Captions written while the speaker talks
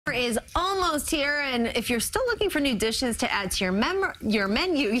Is almost here, and if you're still looking for new dishes to add to your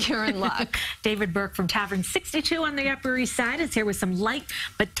menu, you're in luck. David Burke from Tavern 62 on the Upper East Side is here with some light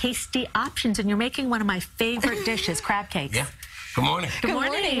but tasty options, and you're making one of my favorite dishes, crab cakes. Yeah. Good morning. Good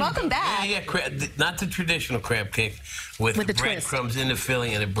morning. Welcome back. Yeah, not the traditional crab cake with the breadcrumbs in the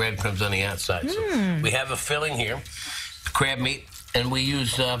filling and the breadcrumbs on the outside. So we have a filling here, crab meat, and we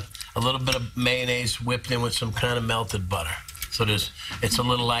use a little bit of mayonnaise whipped in with some kind of melted butter. So it's a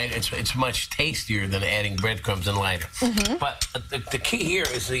little light. It's much tastier than adding breadcrumbs and lighter. But the key here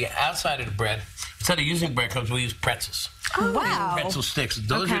is the outside of the bread. Instead of using breadcrumbs, we use pretzels. Oh, wow. Pretzel sticks.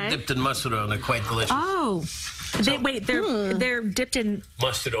 Those are dipped in mustard oil, and they're quite delicious. Oh. They're dipped in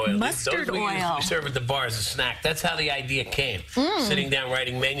mustard oil. Mustard oil. We serve at the bar as a snack. That's how the idea came. Sitting down,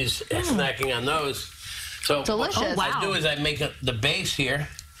 writing menus, snacking on those. So delicious. What I do is I make the base here,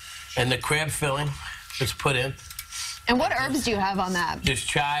 and the crab filling is put in. And what herbs do you have on that? Just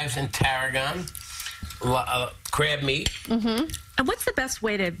chives and tarragon, crab meat. And what's the best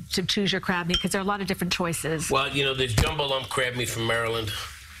way to choose your crab meat? Because there are a lot of different choices. Well, you know, there's jumbo lump crab meat from Maryland,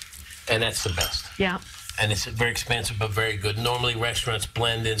 and that's the best. Yeah. And it's very expensive, but very good. Normally, restaurants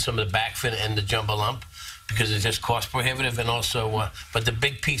blend in some of the back fin and the jumbo lump because it's just cost prohibitive. And also, but the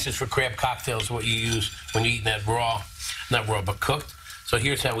big pieces for crab cocktails are what you use when you're eating that raw, not raw, but cooked. So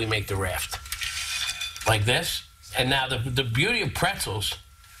here's how we make the raft. Like this. And now the beauty of pretzels,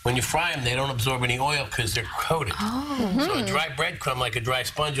 when you fry them, they don't absorb any oil because they're coated. So a dry breadcrumb, like a dry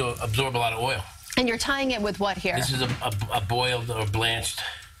sponge, will absorb a lot of oil. And you're tying it with what here? This is a boiled or blanched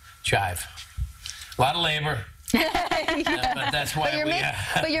chive. A lot of labor. But that's why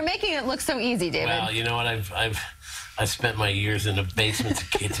but you're making it look so easy, David. Well, you know what? I've spent my years in the basements of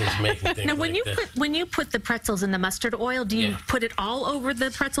kitchens making things. Now, when you put the pretzels in the mustard oil, do you put it all over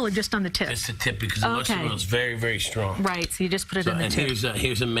the pretzel or just on the tip? Just the tip, because the mustard oil is very, very strong. Right, so you just put it in the tip. And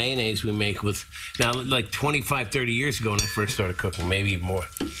here's a mayonnaise we make with, now, like 25, 30 years ago when I first started cooking, maybe even more.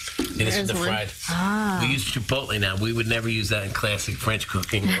 And this is the fried. We use chipotle now. We would never use that in classic French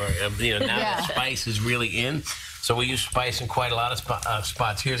cooking. Or, you know, now that spice is really in. So we use spice in quite a lot of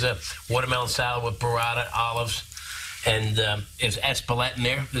spots. Here's a watermelon salad with burrata, olives. And there's espelette in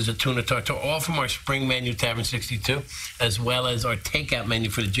there. There's a tuna tartare, all from our spring menu, Tavern 62, as well as our takeout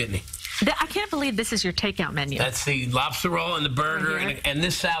menu for the jitney. I can't believe this is your takeout menu. That's the lobster roll and the burger, and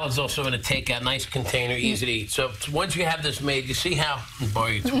this salad's also in a takeout, nice container, easy to eat. So once you have this made, you see how, borrow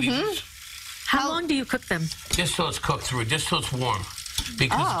your tweezers. How long do you cook them? Just so it's cooked through, just so it's warm.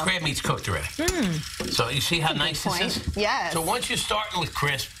 Because the crab meat's cooked already. So you see how nice this is? Yes. So once you're starting with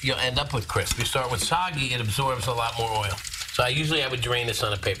crisp, you'll end up with crisp. You start with soggy, it absorbs a lot more oil. So I would drain this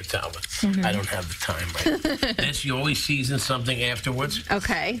on a paper towel, but I don't have the time right now. This, you always season something afterwards.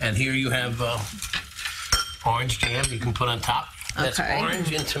 Okay. And here you have orange jam you can put on top. That's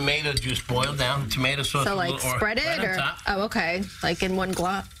orange and tomato juice boiled down. Tomato sauce. So like spread it or? Oh, okay. Like in one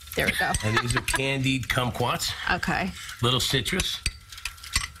glop. There we go. And these are candied kumquats. Okay. Little citrus.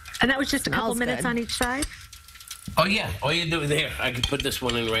 And that was just a couple minutes on each side? Oh, yeah. All you do is here. I can put this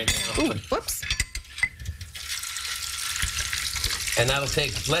one in right now. Ooh, whoops. And that'll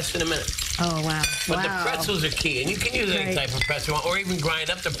take less than a minute. Oh, wow. But the pretzels are key. And you can use any type of pretzel, or even grind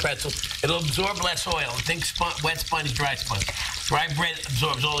up the pretzel. It'll absorb less oil. Think wet sponge, dry sponge. Dry bread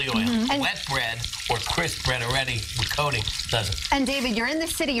absorbs all the oil. Wet bread or crisp bread already with coating doesn't. And David, you're in the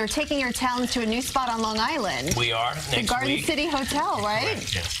city. You're taking your talents to a new spot on Long Island. We are next week. The Garden City Hotel, right?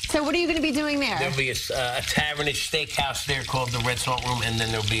 Correct, yes. So what are you going to be doing there? There'll be a tavern-ish steakhouse there called the Red Salt Room, and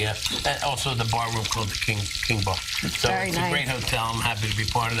then there'll be also the bar room called the King Bar. So it's a great hotel. I'm happy to be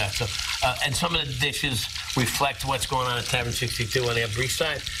part of that. So and some of the dishes reflect what's going on at Tavern 62 on the Upper East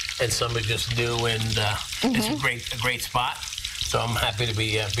Side, and some are just new, and it's a great spot. So I'm happy to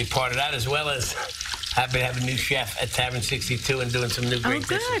be part of that, as well as happy to have a new chef at Tavern 62 and doing some new great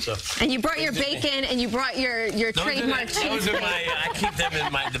dishes. So. And you brought your bacon, and you brought your trademark cheese. Those are I keep them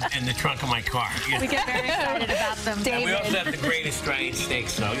in the trunk of my car. We get very excited about them. And we also have the greatest dry-aged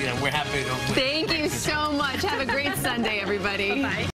steaks, so we're happy to. Thank you so much. Have a great Sunday, everybody. Bye-bye.